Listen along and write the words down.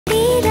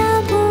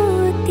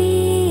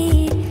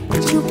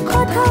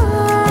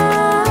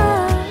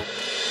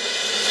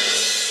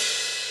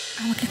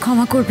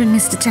ক্ষমা করবেন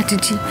মিস্টার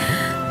চ্যাটার্জি,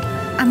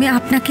 আমি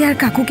আপনাকে আর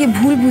কাকুকে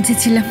ভুল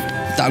বুঝেছিলাম।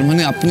 তার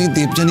মানে আপনি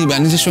দেবযানী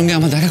ব্যানার্জির সঙ্গে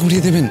আমার দেখা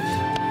করিয়ে দেবেন?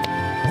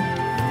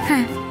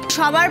 হ্যাঁ।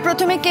 সবার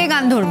প্রথমে কে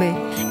গান ধরবে?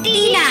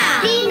 টিনা।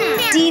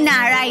 টিনা,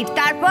 রাইট।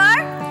 তারপর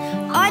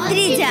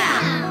অদ্রিজা।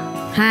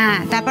 হ্যাঁ,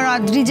 তারপর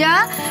অদ্রিজা,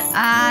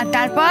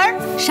 তারপর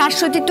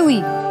শাশ্বতী তুই,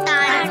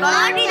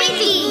 তারপর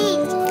প্রীতি।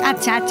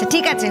 আচ্ছা আচ্ছা,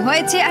 ঠিক আছে,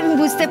 হয়েছে, আমি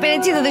বুঝতে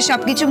পেরেছি, তোদের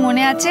সবকিছু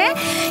মনে আছে।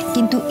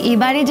 কিন্তু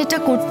এবারে যেটা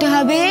করতে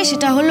হবে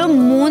সেটা হলো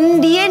মন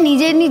দিয়ে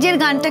নিজের নিজের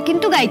গানটা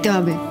কিন্তু গাইতে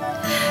হবে।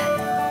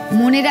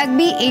 মনে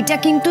রাখবি এটা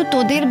কিন্তু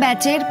তোদের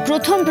ব্যাচের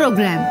প্রথম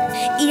প্রোগ্রাম।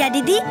 ইরা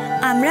দিদি,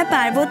 আমরা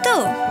পারবো তো?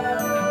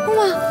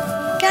 ওমা,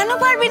 কেন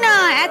পারবি না?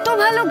 এত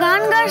ভালো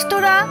গান গাস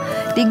তোরা,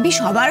 দেখবি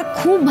সবার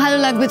খুব ভালো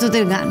লাগবে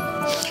তোদের গান।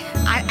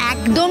 আর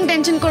একদম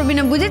টেনশন করবি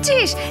না,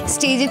 বুঝেছিস?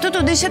 স্টেজে তো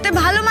তোদের সাথে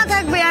ভালো মা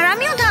থাকবে, আর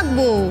আমিও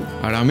থাকবো।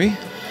 আর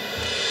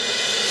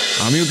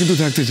আমিও কিন্তু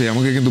থাকতে চাই,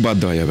 আমাকে কিন্তু বাদ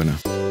দেওয়া যাবে না।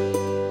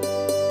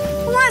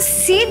 ওমা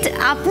সিড,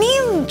 আপনি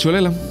চলে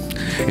এলাম,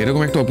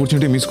 এরকম একটা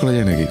অপরচুনিটি মিস করা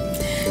যায় নাকি?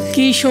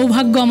 কি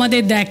সৌভাগ্য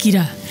আমাদের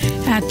দেখিরা,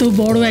 এত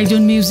বড়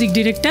একজন মিউজিক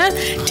ডিরেক্টর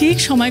ঠিক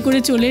সময় করে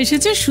চলে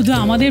এসেছে শুধু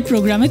আমাদের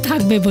প্রোগ্রামে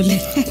থাকবে বলে।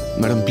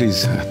 ম্যাডাম প্লিজ,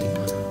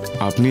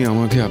 আপনি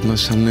আমাকে আপনার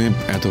সামনে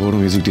এত বড়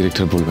মিউজিক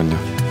ডিরেক্টর বলবেন না,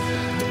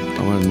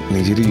 আমার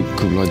নিজেরই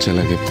খুব লজ্জা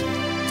লাগে।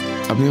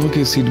 আপনি আমাকে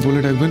সিট বলে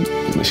ডাকবেন,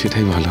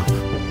 সেটাই ভালো।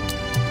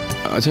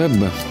 আচ্ছা,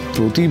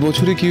 প্রতি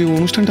বছরে কি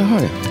অনুষ্ঠানটা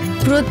হয়?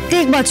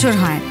 প্রত্যেক বছর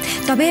হয়,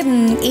 তবে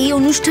এই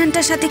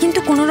অনুষ্ঠানটার সাথে কিন্তু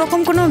কোনো রকম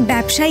কোনো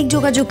ব্যবসায়িক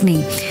যোগাযোগ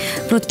নেই।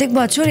 প্রত্যেক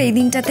বছর এই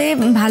দিনটাতে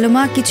ভালো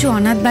মা কিছু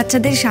অনাথ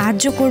বাচ্চাদের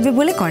সাহায্য করবে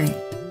বলে করে।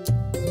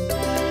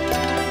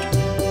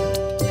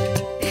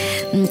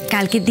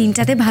 কালকের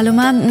দিনটাতে ভালো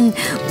মা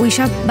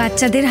ওইসব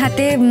বাচ্চাদের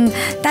হাতে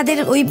তাদের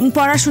ওই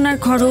পড়াশোনার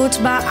খরচ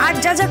বা আর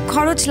যা যা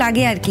খরচ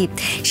লাগে আর কি,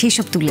 সেই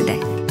সব তুলে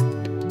দেয়।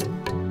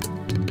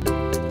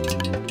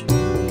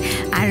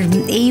 আর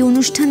এই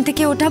অনুষ্ঠান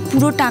থেকে ওটা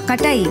পুরো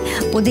টাকাটাই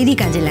ওদেরই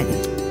কাজে লাগে।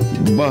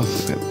 বাহ,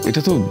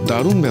 এটা তো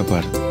দারুণ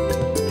ব্যাপার।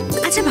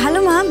 আচ্ছা ভালো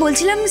মা,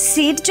 বলছিলাম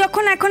সিড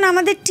যখন এখন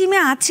আমাদের টিমে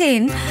আছেন,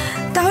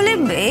 তাহলে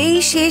এই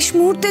শেষ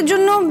মুহূর্তের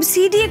জন্য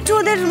সিডি একটু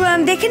ওদের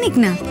দেখে নিক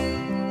না।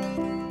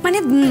 মানে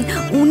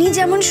উনি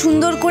যেমন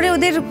সুন্দর করে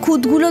ওদের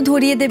খুদগুলো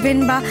ধরিয়ে দেবেন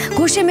বা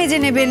ঘষে মেজে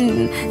নেবেন,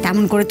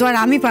 তেমন করে তো আর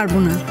আমি পারবো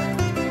না।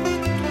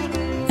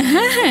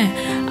 হ্যাঁ হ্যাঁ,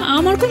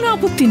 আমার কোনো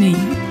আপত্তি নেই।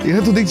 এরা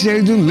তো দেখছি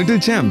একজন লিটল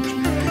চ্যাম্প,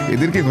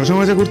 এদেরকে ঘষা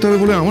মাজা করতে হবে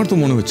বলে আমার তো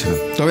মনে হচ্ছে না।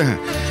 তবে হ্যাঁ,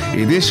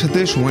 এদের সাথে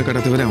সময়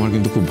কাটাতে পারে আমার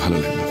কিন্তু খুব ভালো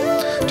লাগে।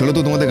 চলো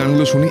তো তোমাদের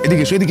গানগুলো শুনি।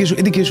 এদিকে এসো, এদিকে এসো,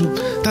 এদিকে এসো,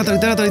 তাড়াতাড়ি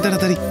তাড়াতাড়ি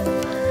তাড়াতাড়ি।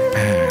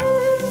 হ্যাঁ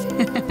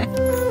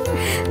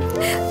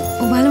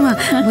ও ভালো মা,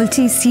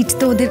 বলছি সিট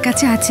তো ওদের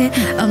কাছে আছে,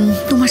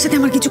 তোমার সাথে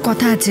আমার কিছু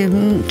কথা আছে,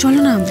 চলো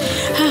না।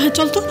 হ্যাঁ হ্যাঁ,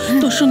 চল তো,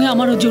 তোর সঙ্গে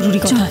আমারও জরুরি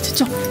কথা আছে,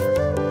 চল।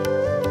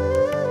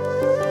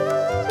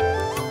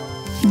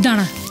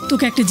 দাঁড়া,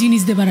 তোকে একটা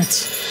জিনিস দেবার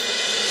আছে।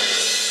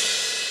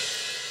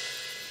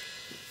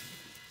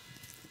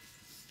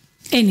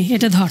 এই নে,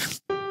 এটা ধর।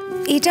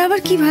 এটা আবার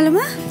কি ভালো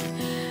মা?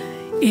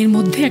 এর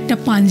মধ্যে একটা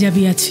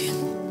পাঞ্জাবি আছে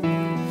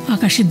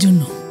আকাশের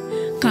জন্য,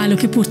 কাল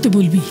ওকে পড়তে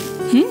বলবি।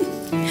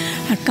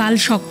 আর কাল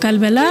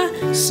সকালবেলা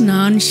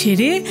স্নান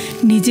সেরে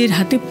নিজের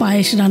হাতে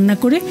পায়েস রান্না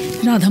করে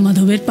রাধা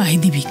মাধবের পায়ে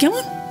দিবি,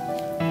 কেমন?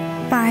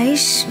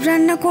 পায়েস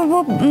রান্না করব?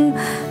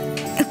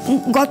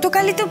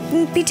 গতকালই তো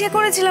পিঠে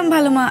করেছিলাম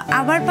ভালো মা,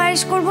 আবার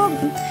পায়েস করব?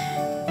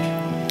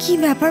 কি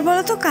ব্যাপার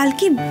বলো তো, কাল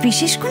কি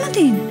বিশেষ কোনো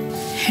দিন?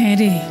 হ্যাঁ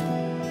রে,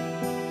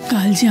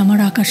 কাল যে আমার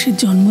আকাশের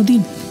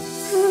জন্মদিন।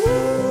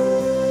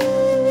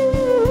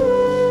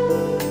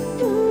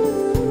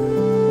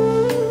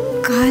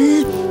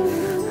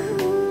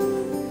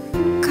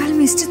 কাল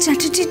মিস্টার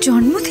চ্যাটার্জির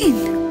জন্মদিন?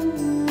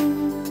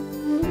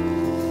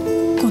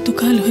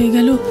 কতকাল হয়ে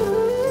গেল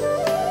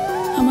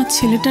আমার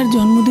ছেলেটার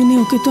জন্মদিনে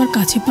ওকে তো আর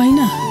কাছে পাই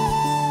না,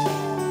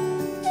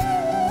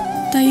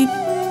 তাই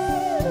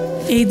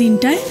এই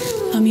দিনটায়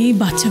আমি এই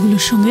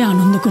বাচ্চাগুলোর সঙ্গে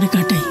আনন্দ করে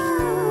কাটাই।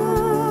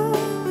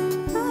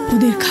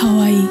 ওদের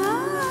খাওয়াই,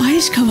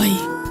 পায়েস খাওয়াই,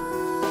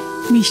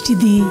 মিষ্টি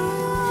দিই,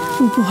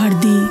 উপহার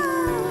দিই।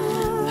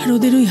 আর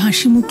ওদের ওই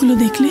হাসি মুখগুলো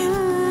দেখলে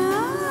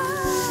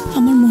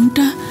আমার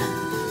মনটা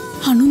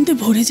আনন্দে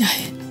ভরে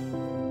যায়।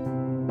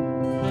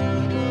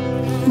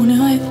 মনে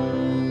হয়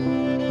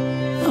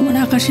আমার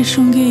আকাশের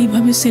সঙ্গে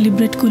এইভাবে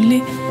সেলিব্রেট করলে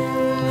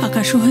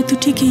আকাশও হয়তো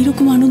ঠিক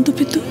এইরকম আনন্দ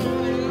পেত।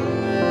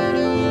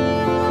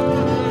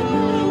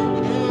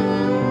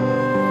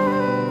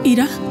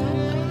 ইরা,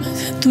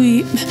 তুই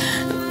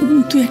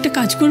একটা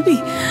কাজ করবি,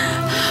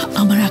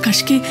 আমার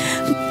আকাশকে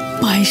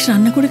পায়েস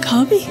রান্না করে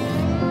খাওয়াবি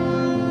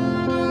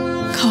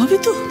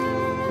তো?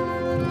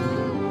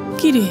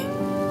 কি রে,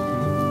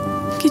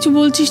 কিছু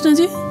বলছিস না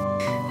যে?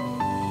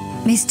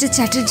 মিস্টার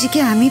চ্যাটার্জিকে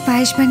আমি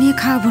পায়েস বানিয়ে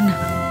খাওয়াবো না,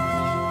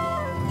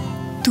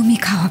 তুমি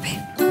খাওয়াবে।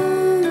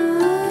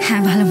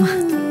 হ্যাঁ ভালো মা,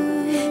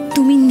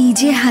 তুমি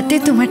নিজে হাতে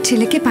তোমার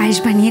ছেলেকে পায়েস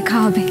বানিয়ে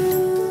খাওয়াবে।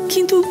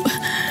 কিন্তু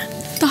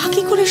তা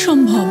কি করে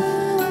সম্ভব?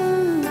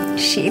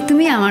 সে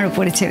তুমি আমার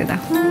উপরে ছেড়ে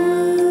দাও।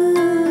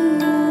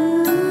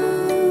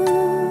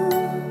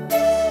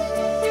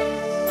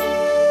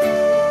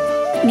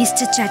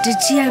 মিস্টার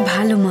চ্যাটার্জি আর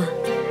ভালো মা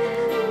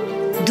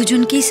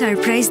দুজনকেই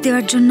সারপ্রাইজ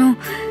দেওয়ার জন্য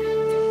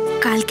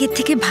কালকের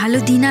থেকে ভালো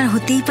দিন আর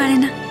হতেই পারে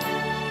না।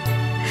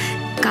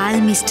 কাল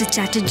মিস্টার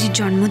চ্যাটার্জির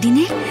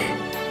জন্মদিনে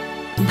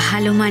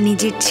ভালো মা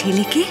নিজের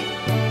ছেলেকে,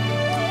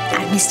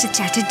 আর মিস্টার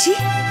চ্যাটার্জি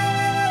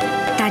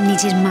তার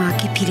নিজের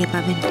মাকে ফিরে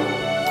পাবেন।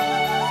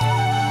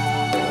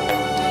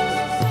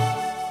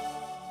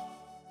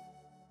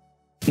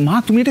 মা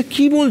তুমি এটা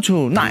কি বলছো?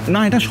 না না,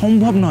 এটা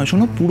সম্ভব নয়।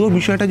 শোনো, পুরো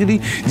বিষয়টা যদি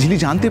ঝিলি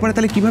জানতে পারে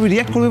তাহলে কিভাবে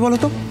রিয়াক্ট করবে বলো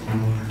তো?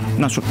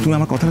 না, তুমি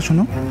আমার কথাটা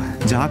শোনো,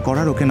 যা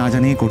করার ওকে না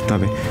জানিয়ে করতে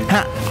হবে।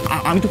 হ্যাঁ,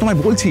 আমি তো তোমায়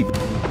বলছি।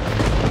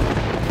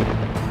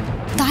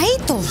 তাই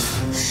তো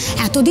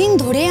এতদিন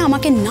ধরে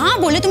আমাকে না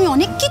বলে তুমি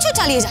অনেক কিছু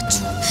চালিয়ে যাচ্ছ।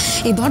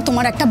 এবার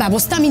তোমার একটা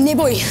ব্যবস্থা আমি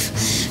নেবই।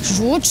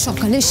 রোজ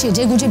সকালে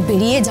সেজে গুজে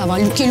বেরিয়ে যাওয়া,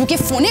 লুকিয়ে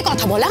লুকিয়ে ফোনে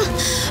কথা বলা,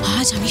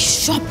 আজ আমি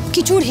সব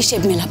কিছুর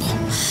হিসেব মেলাবো।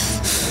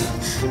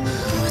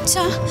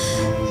 আচ্ছা,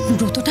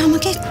 ব্রতটা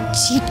আমাকে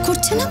চিট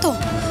করছে না তো?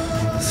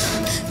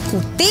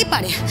 করতেই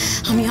পারে,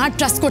 আমি আর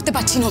ট্রাস্ট করতে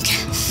পারছি না ওকে।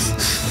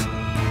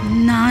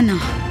 না না,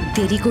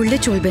 দেরি করলে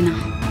চলবে না।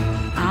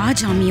 আজ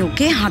আমি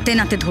ওকে হাতে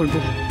নাতে ধরবো,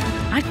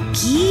 আর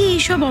কি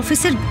এইসব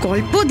অফিসের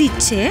গল্প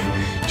দিচ্ছে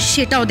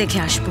সেটাও দেখে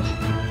আসবো।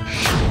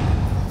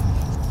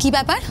 কি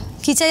ব্যাপার,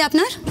 কি চাই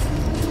আপনার?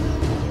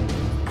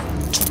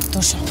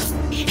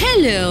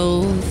 হ্যালো,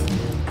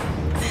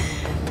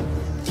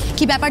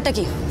 কি ব্যাপারটা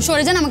কি?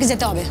 সরে যান, আমাকে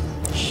যেতে হবে।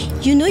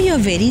 You know you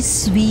are very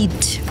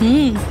sweet,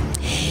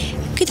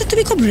 কিন্তু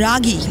তুমি খুব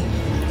রাগী,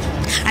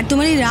 আর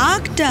তোমার এই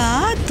রাগটা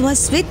তোমার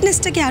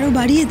সুইটনেসটাকে আরো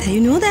বাড়িয়ে দেয়।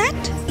 You know that?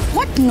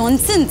 What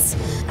nonsense!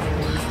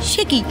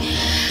 সে কি,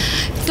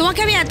 তোমাকে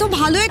আমি এত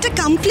ভালো একটা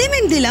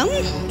কমপ্লিমেন্ট দিলাম,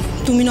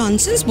 তুমি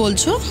ননসেন্স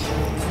বলছো?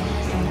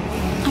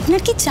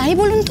 আপনার কি চাই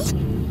বলুন তো?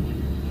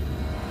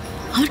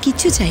 আমার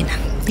কিচ্ছু চাই না,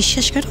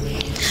 বিশ্বাস করো।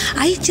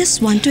 I just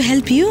want to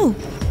help you.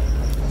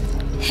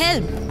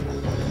 Help?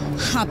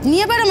 আপনি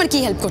আবার আমার কি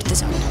হেল্প করতে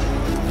চান?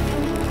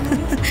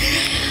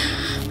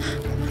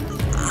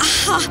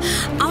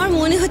 আমার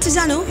মনে হচ্ছে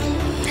জানো,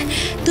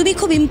 তুমি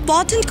খুব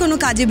ইম্পর্টেন্ট কোনো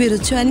কাজে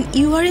বেরোচ্ছ, অ্যান্ড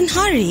ইউ আর ইন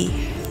হারি,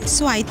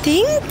 so I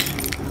think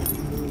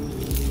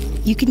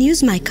you can use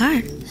my কার।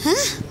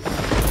 হ্যাঁ,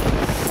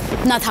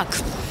 না থাক,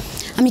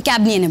 আমি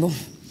ক্যাব নিয়ে নেব।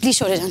 প্লিজ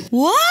সরে যান।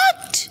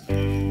 What?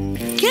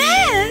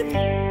 Cab?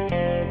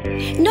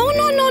 No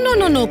no no no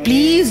no no,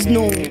 please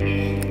no.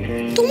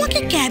 তোমাকে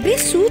ক্যাবে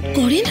স্যুট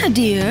করে না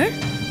ডিয়ার।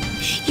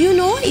 ইউ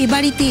নো, এ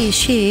বাড়িতে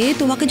এসে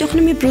তোমাকে যখন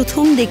আমি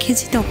প্রথম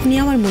দেখেছি তখনই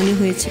আমার মনে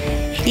হয়েছে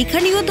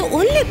এখানে you are the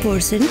only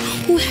person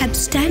who have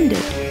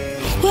standard,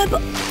 who have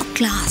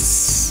class.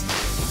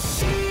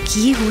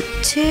 কি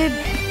হচ্ছে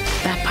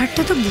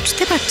ব্যাপারটা তো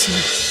বুঝতে পারছি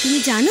না। তুমি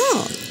জানো,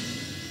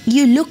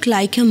 you look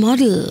like a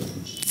model.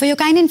 For your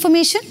kind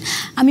information,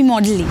 আমি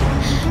মডেলই,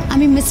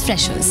 আমি মিস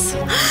ফ্রেশার্স।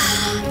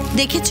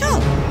 দেখেছো,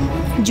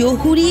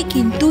 জহুরি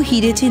কিন্তু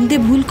হিরে চিনতে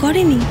ভুল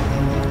করেনি,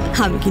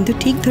 আমি কিন্তু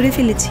ঠিক ধরে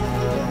ফেলেছি।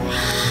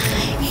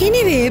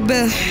 এনিওয়ে,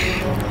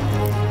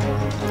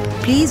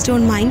 প্লিজ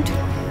ডোন্ট মাইন্ড,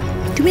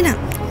 তুমি না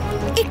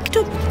একটু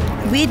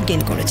ওয়েট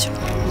গেইন করেছো।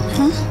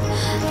 হ্যাঁ,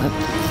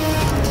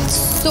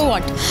 সো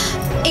হোয়াট?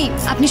 এই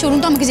আপনি সরুন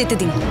তো, আমাকে যেতে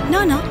দিন।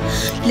 না না,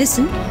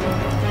 listen,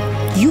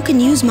 you can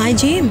use my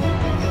gym.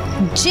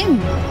 Gym?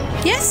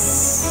 Yes,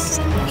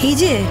 এই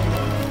যে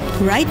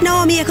রাইট নাও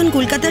আমি এখন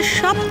কলকাতার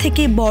সব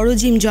থেকে বড়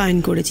জিম জয়েন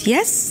করেছি।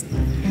 Yes,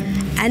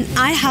 and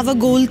I have a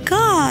gold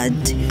card,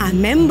 I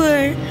member.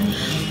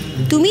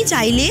 তুমি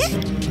চাইলে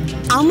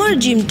আমার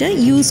জিমটা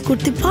ইউজ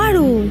করতে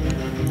পারো।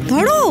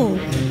 ধরো,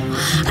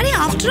 আরে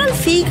আফটার অল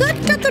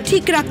ফিগারটা তো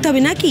ঠিক রাখতে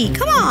হবে নাকি?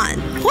 Come on,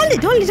 hold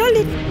it, hold it, hold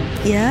it.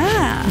 Yeah,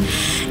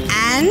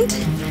 and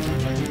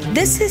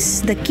this is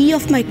the কি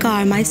of my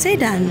car, my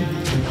sedan.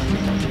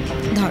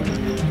 ধর,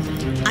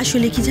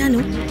 আসলে কি জানো,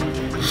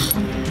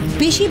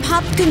 বেশি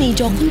ভাবতে নেই,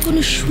 যখন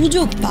কোনো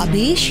সুযোগ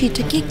পাবে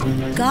সেটাকে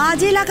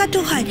কাজে লাগাতে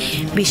হয়।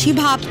 বেশি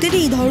ভাবতে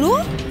নেই, ধরো।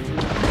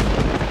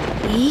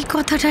 এই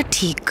কথাটা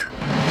ঠিক।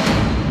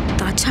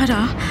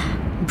 তাছাড়া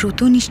ব্রত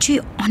নিশ্চয়ই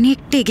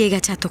অনেকটা এগিয়ে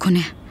গেছে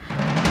এতক্ষণে।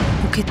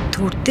 ওকে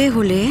ধরতে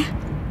হলে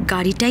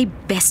গাড়িটাই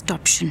best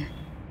option.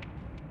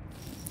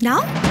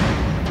 Now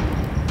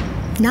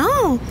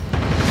now.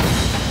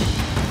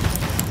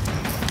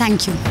 Thank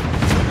you.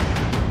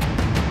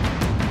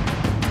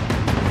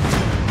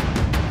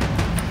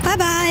 Bye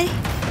bye.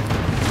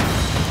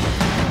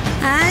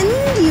 And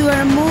you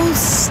are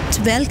most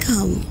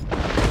welcome.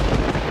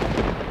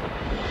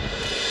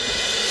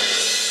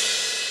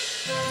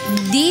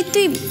 দি,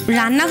 তুই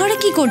রান্নাঘরে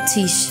কি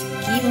করছিস?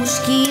 কি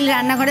মুশকিল,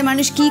 রান্নাঘরে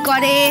মানুষ কি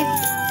করে?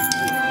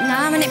 না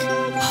মানে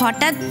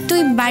হঠাৎ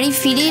তুই বাড়ি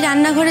ফিরেই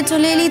রান্নাঘরে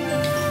চলে এলি,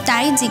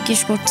 তাই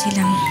জিজ্ঞেস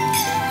করছিলাম।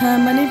 হ্যাঁ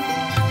মানে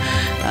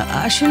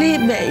আসলে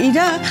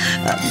এরা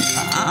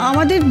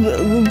আমাদের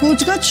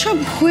গোছগাছ সব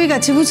হয়ে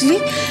গেছে বুঝলি।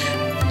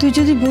 তুই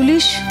যদি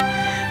বলিস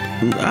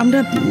আমরা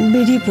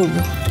বেরিয়ে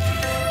পড়বো।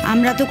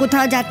 আমরা তো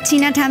কোথাও যাচ্ছি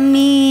না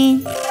ঠাম্মি।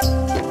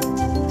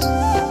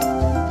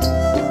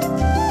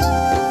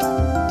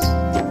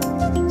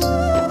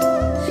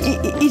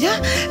 এরা,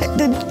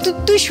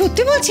 তুই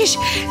সত্যি বলছিস?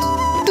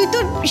 তুই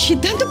তোর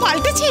সিদ্ধান্ত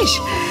পাল্টেছিস?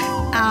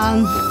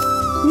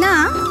 না,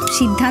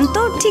 সিদ্ধান্ত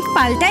ঠিক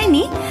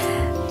পাল্টায়নি,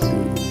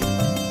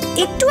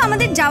 একটু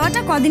আমাদের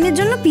যাওয়াটা কদিনের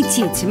জন্য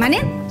পিছিয়েছে, মানে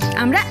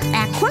আমরা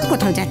এখন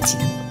কোথাও যাচ্ছি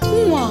না।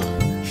 মা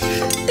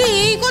তুই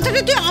এই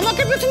কথাটা তুই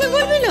আমাকে প্রথমে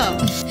বলবি না?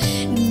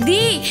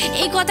 দি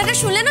এই কথাটা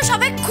শুনলে না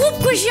সবাই খুব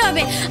খুশি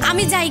হবে।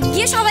 আমি যাই,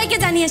 গিয়ে সবাইকে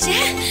জানিয়ে আসি।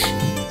 হ্যাঁ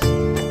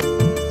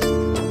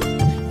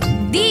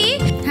দি।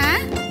 হ্যাঁ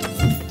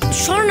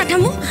শোনো না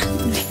ঠাম্মু,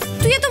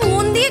 তুই এত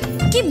মন দিয়ে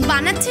কি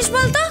বানাচ্ছিস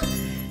বলতো?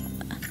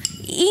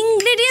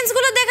 ইনগ্রেডিয়েন্টস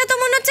গুলো দেখে তো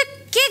মনে হচ্ছে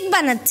কেক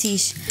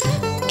বানাচ্ছিস।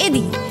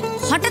 এদি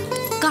হঠাৎ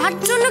কার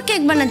জন্য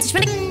কেক বানাচ্ছিস,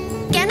 মানে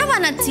কেন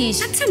বানাচ্ছিস?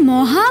 আচ্ছা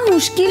মহা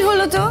মুশকিল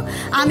হলো তো।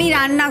 আমি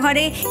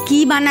রান্নাঘরে কি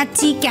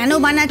বানাচ্ছি, কেন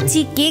বানাচ্ছি,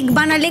 কেক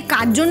বানালে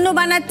কার জন্য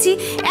বানাচ্ছি,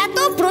 এত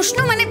প্রশ্ন।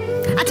 মানে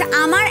আচ্ছা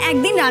আমার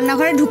একদিন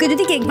রান্নাঘরে ঢুকে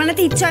যদি কেক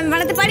বানাতে ইচ্ছা আমি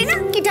বানাতে পারি না?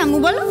 কি ঠাম্মু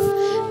বলো?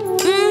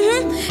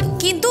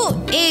 কিন্তু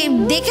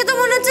দেখে তো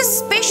মনে হচ্ছে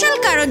স্পেশাল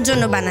কারোর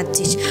জন্য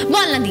বানাচ্ছিস।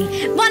 বল না দি,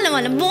 বল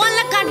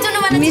না কার জন্য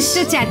বানাচ্ছিস?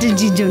 মিস্টার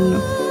চ্যাটার্জির জন্য।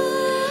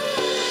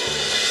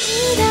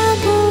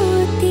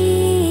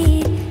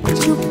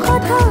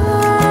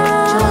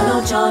 চলো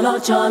চলো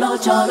চলো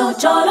চলো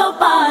চলো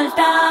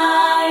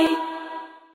পাল্টাই।